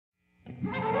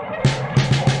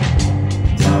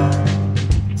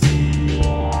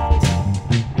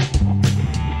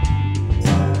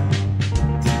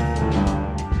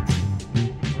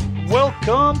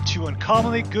to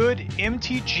Uncommonly Good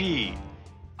MTG.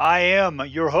 I am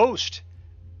your host,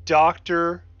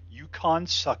 Dr. Yukon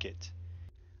Suckit.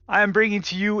 I am bringing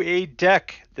to you a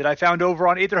deck that I found over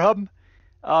on AetherHub,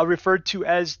 referred to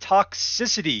as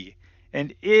Toxicity,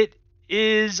 and it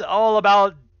is all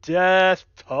about Death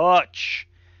Touch.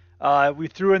 We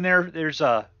threw in there's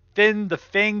a Fynn the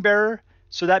Fangbearer,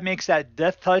 so that makes that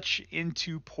Death Touch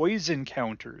into poison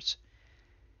counters.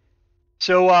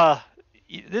 So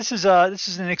this is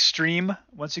an extreme,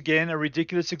 once again, a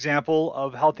ridiculous example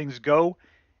of how things go,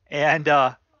 and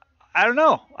I don't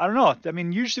know. I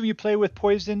mean, usually when you play with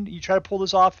poison, you try to pull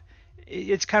this off,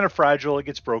 it's kind of fragile, it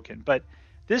gets broken, but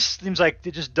this seems like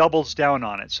it just doubles down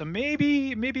on it. So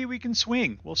maybe we can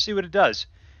swing. We'll see what it does.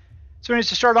 So anyways,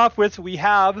 to start off with, we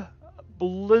have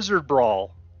Blizzard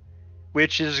Brawl,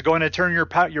 which is going to turn your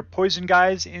poison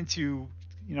guys into,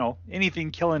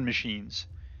 anything killing machines.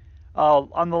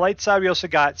 On the light side, we also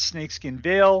got Snakeskin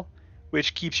Veil,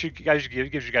 which gives you guys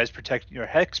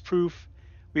hexproof.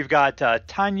 We've got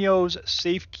Tamiyo's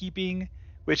Safekeeping,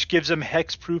 which gives them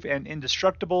hexproof and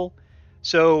indestructible.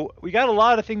 So we got a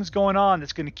lot of things going on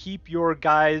that's going to keep your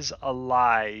guys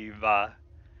alive.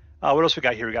 What else we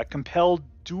got here? We got Compelled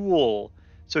Duel.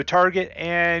 So target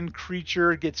and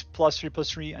creature gets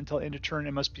 +3/+3 until end of turn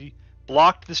and must be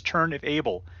blocked this turn if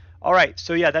able. All right,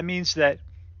 so yeah, that means that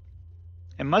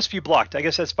it must be blocked. I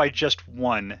guess that's by just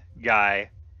one guy.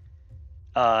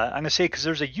 I'm going to say because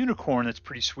there's a unicorn that's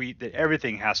pretty sweet that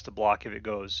everything has to block if it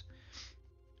goes.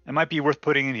 It might be worth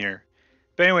putting in here.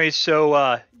 But anyways,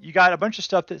 so you got a bunch of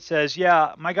stuff that says,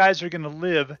 yeah, my guys are going to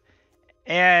live,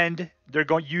 and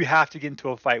you have to get into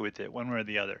a fight with it one way or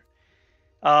the other.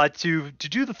 To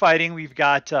do the fighting, we've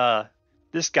got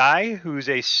this guy who's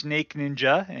a snake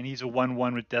ninja, and he's a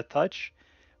 1/1 with Death Touch.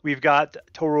 We've got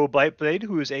Tajuru Blightblade,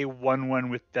 who is a 1/1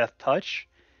 with Death Touch.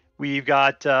 We've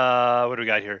got, what do we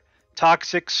got here?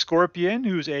 Toxic Scorpion,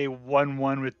 who's a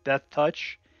 1/1 with Death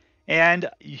Touch. And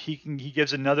he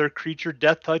gives another creature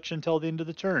Death Touch until the end of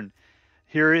the turn.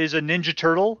 Here is a Ninja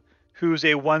Turtle, who's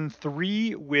a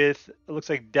 1/3 with, it looks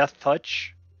like, Death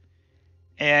Touch.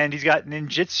 And he's got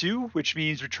Ninjutsu, which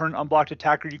means return unblocked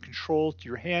attacker you control to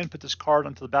your hand. Put this card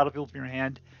onto the battlefield from your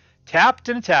hand, tapped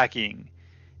and attacking.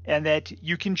 And that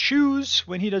you can choose,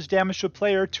 when he does damage to a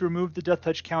player, to remove the Death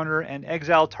Touch counter and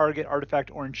exile target artifact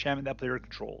or enchantment that player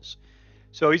controls.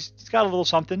 So he's got a little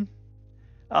something.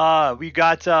 We've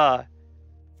got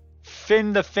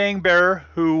Fynn the Fangbearer,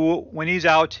 who, when he's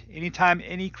out, anytime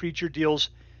any creature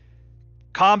deals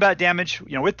combat damage,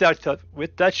 with Death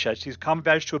Touch, he's combat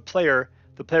damage to a player,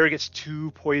 the player gets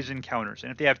 2 poison counters.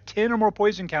 And if they have 10 or more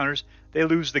poison counters, they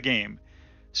lose the game.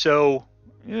 So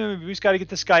we just got to get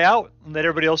this guy out and let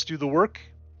everybody else do the work.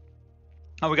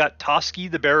 We got Toski,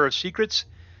 the Bearer of Secrets.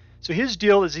 So his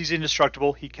deal is he's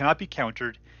indestructible. He cannot be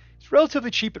countered. He's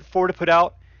relatively cheap at 4 to put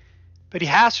out, but he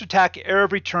has to attack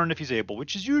every turn if he's able,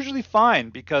 which is usually fine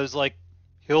because,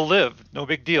 he'll live. No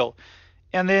big deal.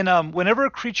 And then whenever a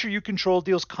creature you control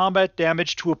deals combat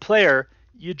damage to a player,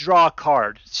 you draw a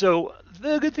card. So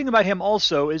the good thing about him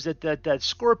also is that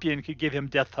Scorpion could give him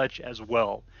Death Touch as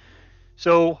well.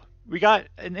 So we got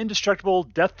an indestructible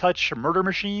Death Touch murder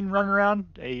machine running around.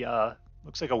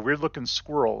 Looks like a weird looking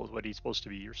squirrel is what he's supposed to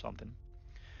be or something.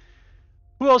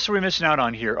 Who else are we missing out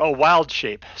on here? Oh, Wild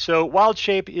Shape. So Wild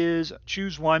Shape is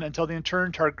choose one until the end of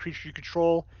turn. Target creature you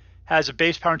control has a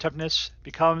base power and toughness,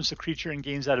 becomes the creature and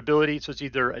gains that ability. So it's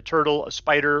either a turtle, a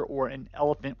spider, or an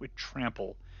elephant with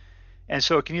trample. And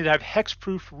so it can either have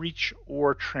hexproof, reach,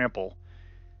 or trample.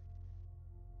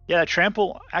 Yeah,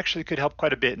 trample actually could help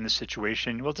quite a bit in this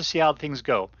situation. We'll have to see how things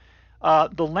go.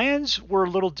 The lands were a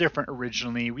little different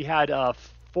originally. We had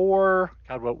 4.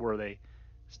 God, what were they?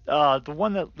 The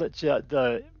one that lets you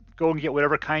go and get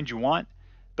whatever kind you want.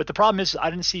 But the problem is I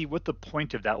didn't see what the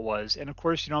point of that was. And of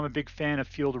course, I'm a big fan of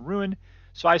Field of Ruin.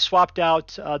 So I swapped out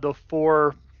the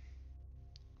 4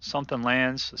 something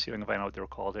lands. Let's see if I can find out what they were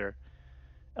called here.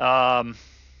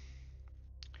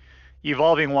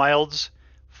 Evolving Wilds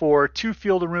for 2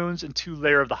 Field of Ruins and 2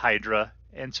 Lair of the Hydra.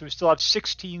 And so we still have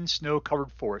 16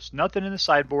 snow-covered forests. Nothing in the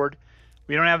sideboard.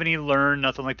 We don't have any learn,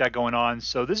 nothing like that going on.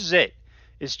 So this is it.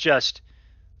 It's just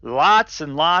lots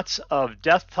and lots of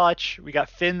Death Touch. We got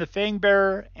Fynn the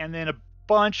Fangbearer, and then a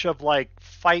bunch of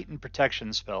fight and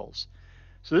protection spells.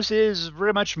 So this is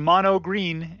very much mono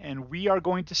green, and we are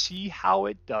going to see how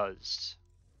it does.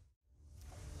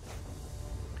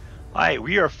 Alright,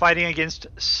 we are fighting against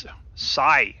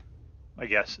Psy, I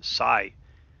guess. Psy.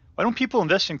 Why don't people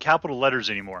invest in capital letters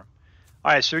anymore?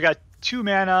 Alright, so we got 2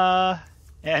 mana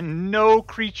and no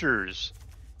creatures.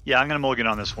 Yeah, I'm going to mulligan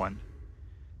on this one.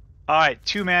 Alright,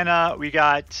 2 mana. We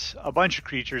got a bunch of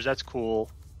creatures. That's cool.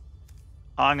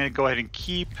 I'm going to go ahead and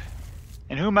keep.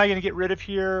 And who am I going to get rid of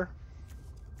here?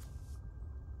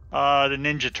 The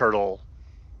Ninja Turtle.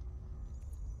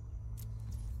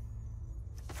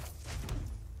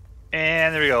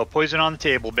 And there we go. Poison on the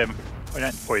table, Bim. Or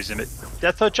not poison, but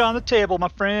Death Touch on the table, my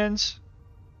friends.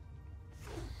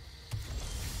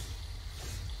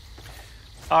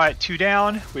 Alright, 2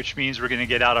 down, which means we're going to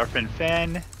get out our friend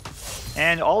Fynn.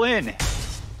 And all in.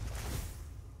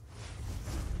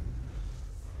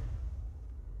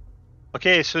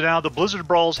 Okay, so now the Blizzard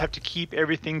Brawls have to keep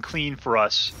everything clean for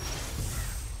us.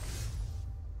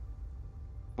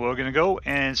 We're going to go,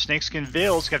 and Snakeskin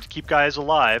Veil's got to keep guys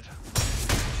alive.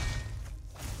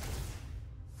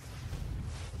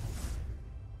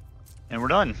 And we're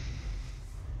done.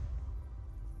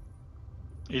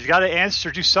 He's got to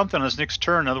answer, do something on his next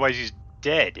turn, otherwise he's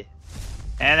dead.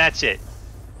 And that's it.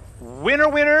 Winner,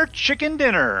 winner, chicken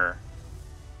dinner.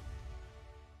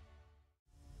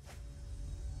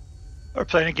 We're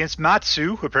playing against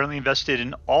MATSU, who apparently invested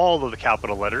in all of the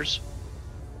capital letters.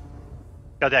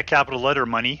 Got that capital letter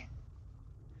money.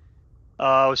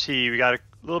 Let's see, we got a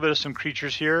little bit of some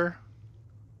creatures here.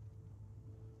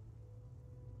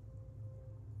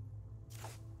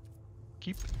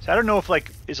 So I don't know if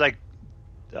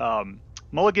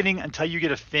mulliganing until you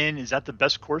get a Fynn, is that the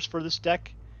best course for this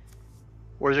deck?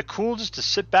 Or is it cool just to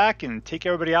sit back and take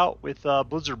everybody out with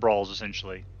Blizzard Brawls,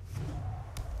 essentially?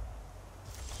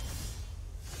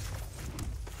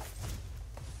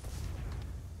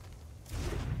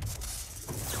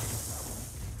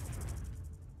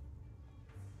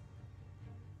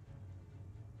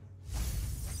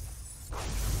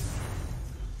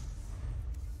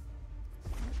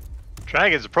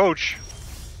 Dragon's Approach.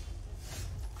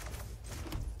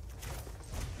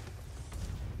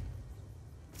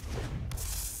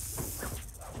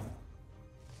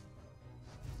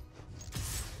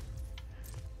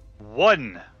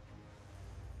 One.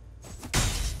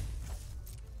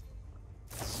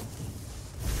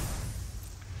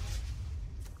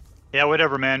 Yeah,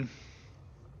 whatever, man.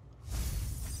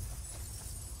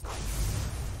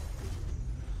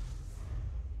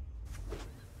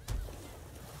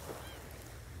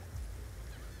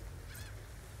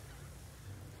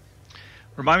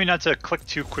 Remind me not to click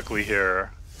too quickly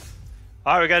here.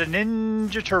 Alright, we got a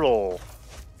Ninja Turtle.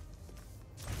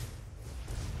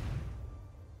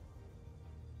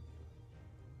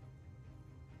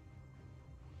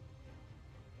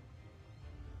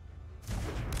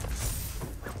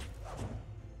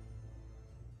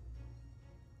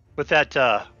 With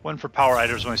that one for power, I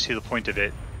just want to see the point of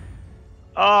it.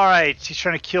 Alright, he's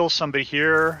trying to kill somebody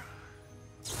here.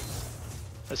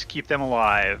 Let's keep them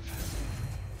alive.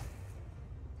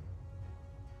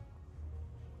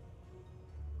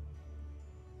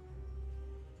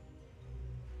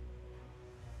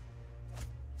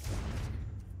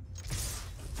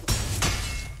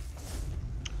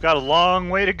 Got a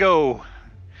long way to go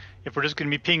if we're just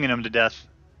going to be pinging them to death.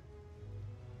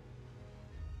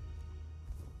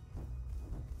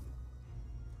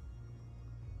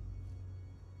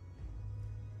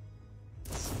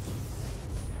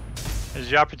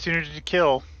 There's the opportunity to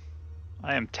kill.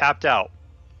 I am tapped out.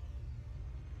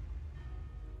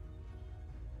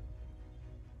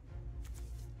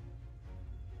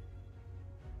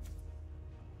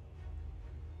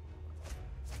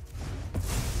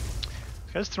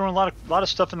 This guy's throwing a lot of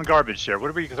stuff in the garbage there. What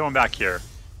are we throwing back here?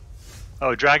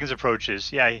 Oh, Dragon's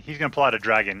Approaches. Yeah, he's gonna pull out a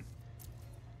dragon.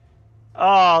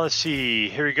 Oh, let's see.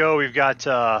 Here we go. We've got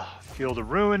Field of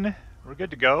Ruin. We're good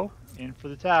to go. In for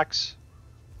the tax.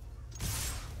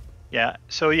 Yeah,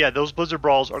 so yeah, those Blizzard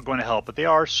Brawls are going to help, but they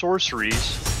are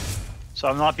sorceries, so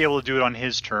I'll not be able to do it on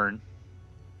his turn.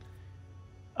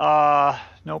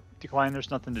 Nope, decline, there's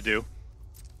nothing to do.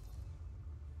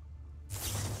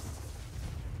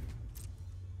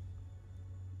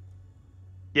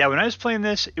 Yeah, when I was playing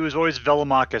this, it was always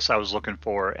Velomachus I was looking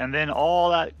for, and then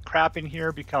all that crap in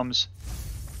here becomes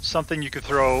something you could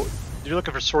throw. You're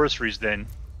looking for sorceries then.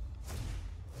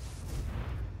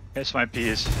 This might be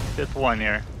his 5th one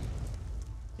here.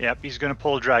 Yep, he's going to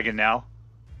pull a dragon now.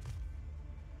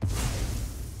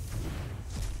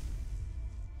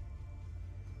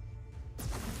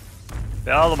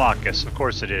 Velomachus, of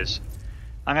course it is.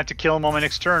 I'm going to have to kill him on my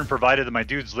next turn, provided that my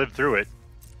dudes live through it.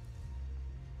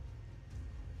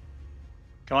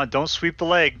 Come on, don't sweep the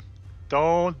leg.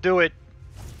 Don't do it.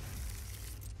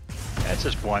 That's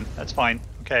just one. That's fine.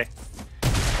 Okay.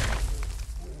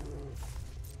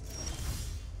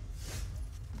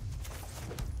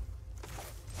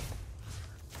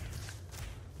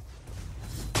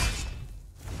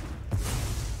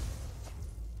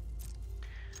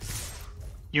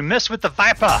 You mess with the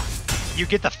Viper, you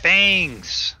get the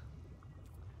fangs.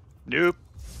 Nope.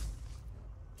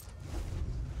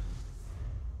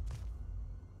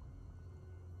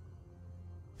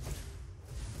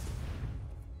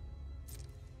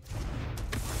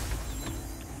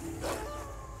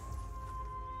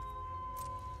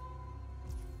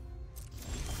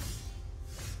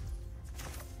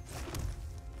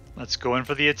 Let's go in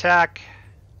for the attack.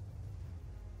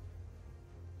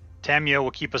 Tamiyo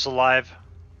will keep us alive.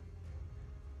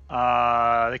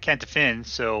 They can't defend,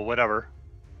 so whatever.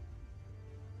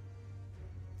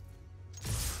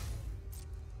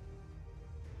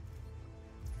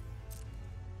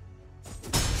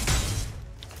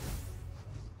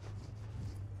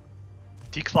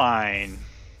 Decline.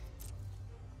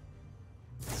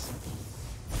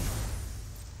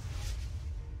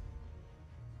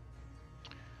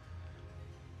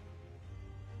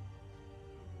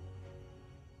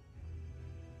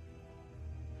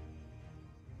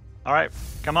 All right,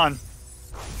 come on.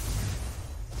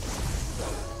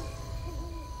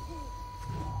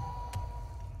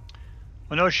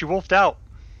 Oh no, she wolfed out.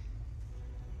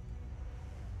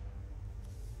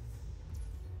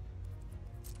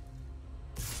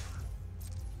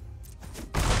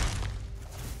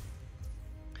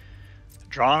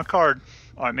 Drawing a card.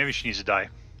 All right, maybe she needs to die.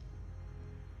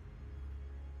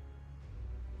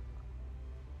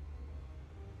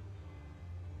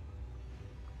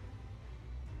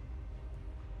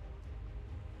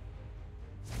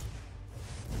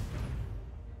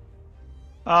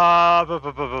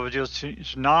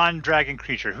 Deals non-dragon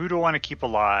creature. Who do I want to keep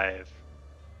alive?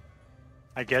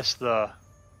 I guess the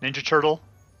Ninja Turtle.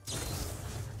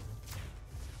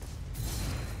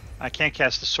 I can't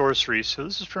cast the sorcery, so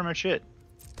this is pretty much it.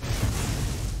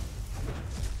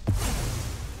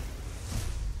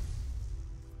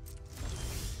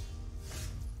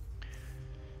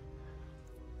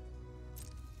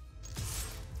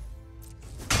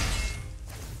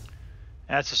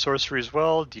 That's a sorcery as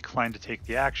well. Decline to take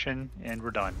the action, and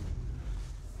we're done.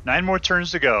 9 more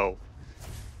turns to go.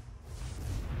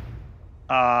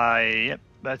 Yep,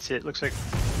 that's it. Looks like...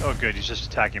 Oh, good. He's just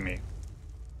attacking me.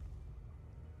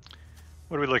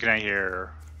 What are we looking at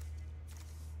here?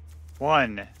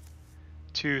 1,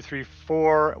 2, 3,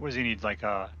 4. What does he need? Like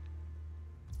I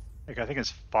think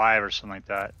it's 5 or something like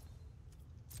that.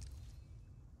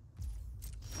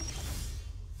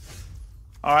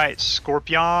 All right,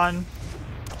 Scorpion.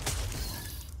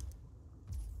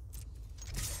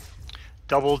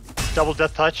 Double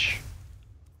death touch.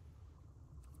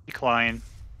 Decline.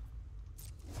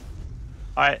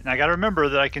 Alright, and I gotta remember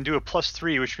that I can do a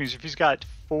 +3, which means if he's got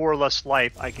 4 less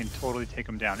life, I can totally take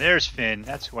him down. There's Fynn.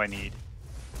 That's who I need.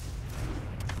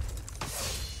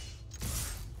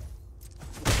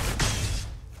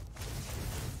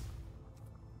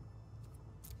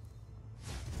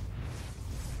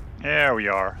 There we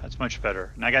are. That's much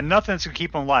better. And I got nothing that's gonna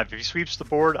keep him alive. If he sweeps the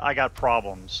board, I got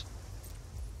problems.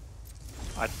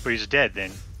 But he's dead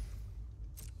then.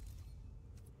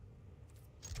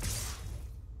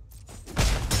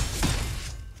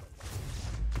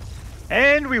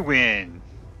 And we win.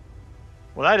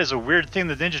 Well, that is a weird thing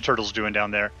the Ninja Turtle's doing down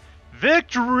there.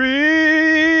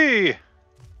 Victory! So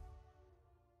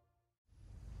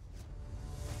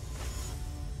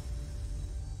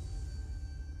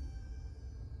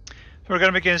we're going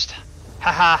to be against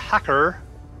Hahahacker.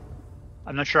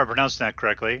 I'm not sure I pronounced that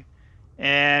correctly.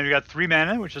 And we got 3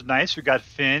 mana, which is nice. We got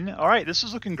Fynn. All right, this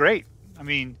is looking great. I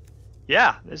mean,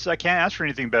 yeah, I can't ask for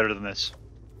anything better than this.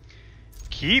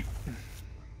 Keep.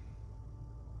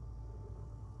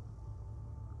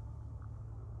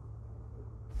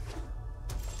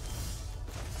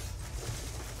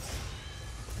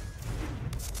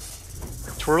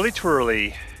 Twirly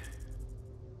twirly.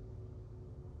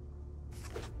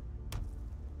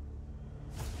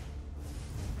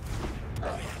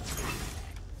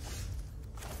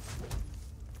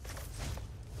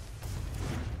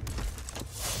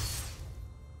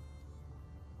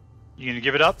 You gonna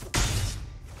give it up?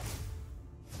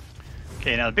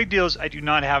 Okay, now the big deal is I do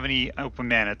not have any open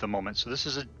mana at the moment, so this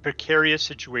is a precarious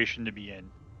situation to be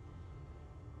in.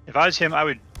 If I was him, I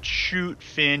would shoot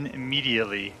Fynn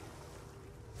immediately.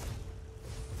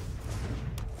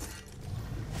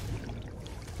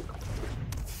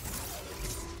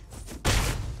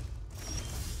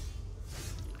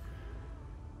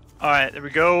 Alright, there we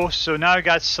go. So now I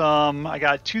got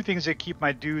 2 things that keep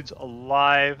my dudes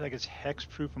alive. I guess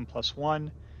hexproof and +1.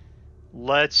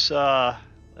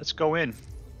 Let's go in.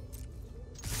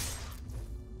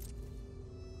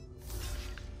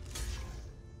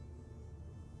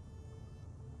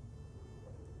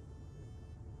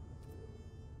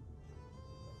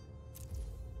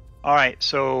 All right,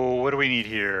 so what do we need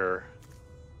here?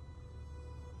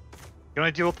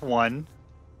 Gonna deal with one.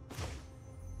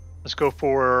 Let's go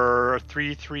for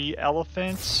 3/3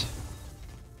 elephants.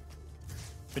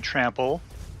 We trample.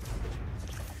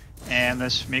 And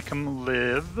let's make them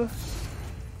live.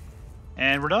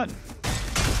 And we're done.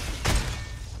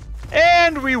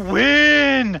 And we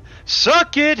win!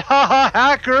 Suck it,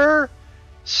 Hahahacker!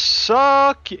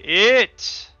 Suck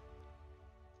it!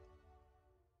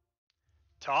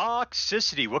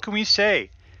 Toxicity, what can we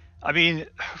say? I mean,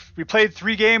 we played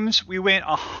 3 games, we went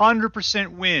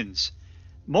 100% wins.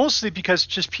 Mostly because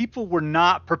just people were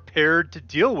not prepared to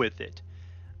deal with it.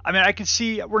 I mean, I can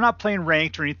see we're not playing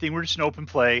ranked or anything, we're just an open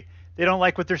play. They don't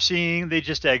like what they're seeing, they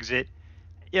just exit.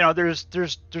 You know, there's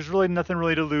really nothing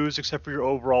really to lose except for your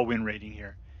overall win rating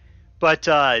here. But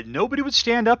nobody would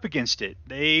stand up against it.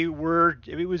 It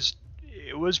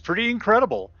was pretty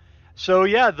incredible. So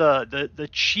yeah, the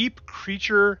cheap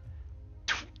creature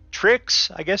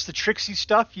tricks, I guess the tricksy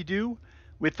stuff you do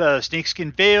with the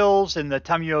Snakeskin Veils and the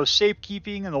Tamiyo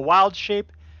Safekeeping and the Wild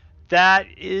Shape, that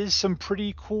is some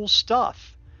pretty cool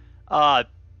stuff.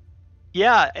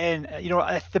 Yeah, and you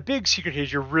know, the big secret here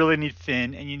is you really need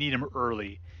Fynn and you need him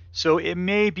early. So it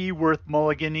may be worth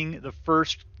mulliganing the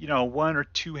first, 1 or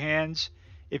 2 hands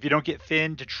if you don't get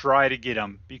Fynn to try to get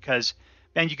him, because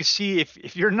man, you can see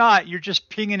if you're not, you're just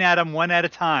pinging at him one at a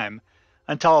time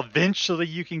until eventually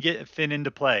you can get Fynn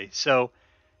into play. So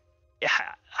yeah.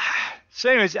 So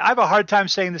anyways, I have a hard time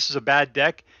saying this is a bad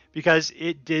deck because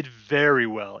it did very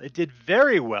well. It did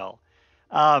very well.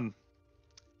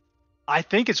 I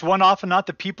think it's one often not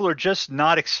that people are just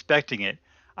not expecting it.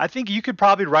 I think you could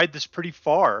probably ride this pretty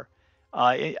far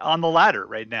on the ladder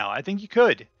right now. I think you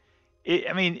could.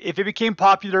 I mean, if it became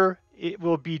popular, it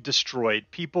will be destroyed.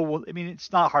 People will. I mean,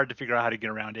 it's not hard to figure out how to get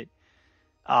around it.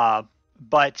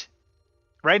 But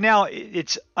right now,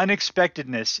 its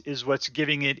unexpectedness is what's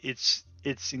giving it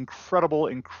its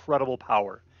incredible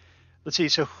power. Let's see.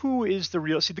 So who is the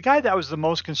real? See, the guy that I was the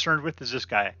most concerned with is this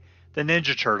guy, the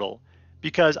Ninja Turtle,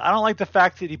 because I don't like the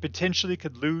fact that he potentially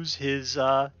could lose his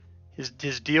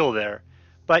deal there.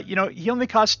 But he only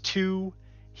costs 2.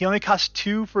 He only costs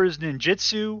 2 for his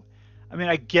ninjutsu. I mean,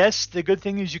 I guess the good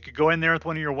thing is you could go in there with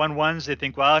one of your 1/1s. They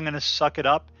think, well, I'm going to suck it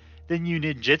up. Then you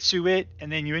ninjutsu it,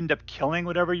 and then you end up killing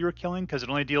whatever you were killing because it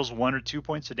only deals 1 or 2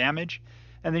 points of damage.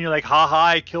 And then you're like, haha,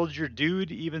 I killed your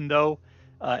dude, even though,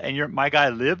 my guy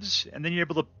lives. And then you're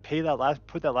able to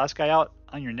put that last guy out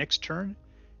on your next turn.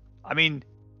 I mean,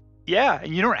 yeah,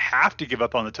 and you don't have to give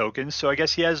up on the tokens. So I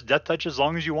guess he has Death Touch as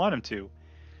long as you want him to.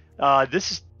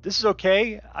 This is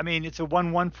okay. I mean, it's a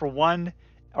 1/1 for 1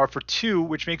 or for 2,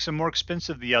 which makes him more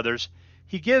expensive than the others.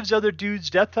 He gives other dudes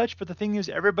Death Touch, but the thing is,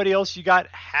 everybody else you got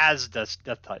has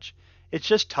Death Touch. It's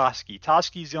just Toski.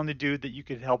 Toski's the only dude that you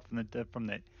could help from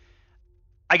that.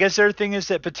 I guess the other thing is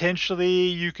that potentially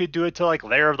you could do it to like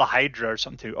Lair of the Hydra or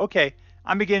something too. Okay,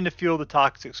 I'm beginning to feel the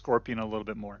Toxic Scorpion a little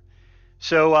bit more.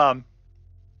 So,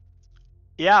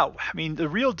 yeah, I mean, the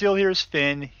real deal here is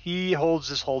Fynn. He holds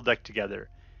this whole deck together.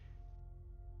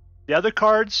 The other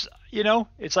cards,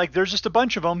 it's like there's just a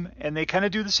bunch of them, and they kind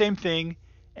of do the same thing.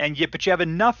 But you have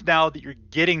enough now that you're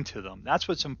getting to them. That's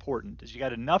what's important, is you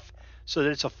got enough so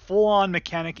that it's a full-on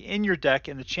mechanic in your deck,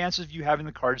 and the chances of you having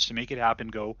the cards to make it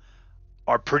happen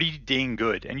are pretty dang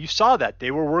good. And you saw that. They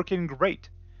were working great.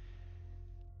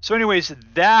 So anyways,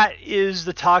 that is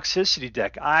the Toxicity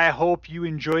deck. I hope you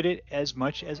enjoyed it as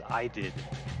much as I did.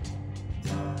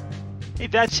 Hey,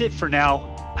 that's it for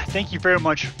now. Thank you very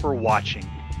much for watching.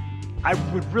 I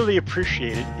would really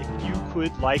appreciate it if you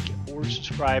could like or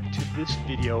subscribe to this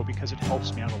video because it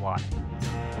helps me out a lot.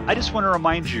 I just want to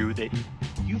remind you that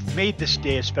you've made this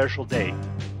day a special day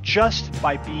just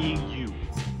by being you.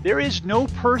 There is no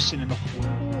person in the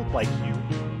whole world like you,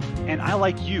 and I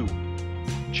like you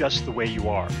just the way you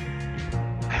are.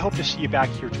 I hope to see you back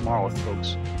here tomorrow,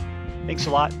 folks. Thanks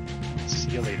a lot.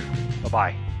 See you later.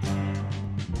 Bye-bye.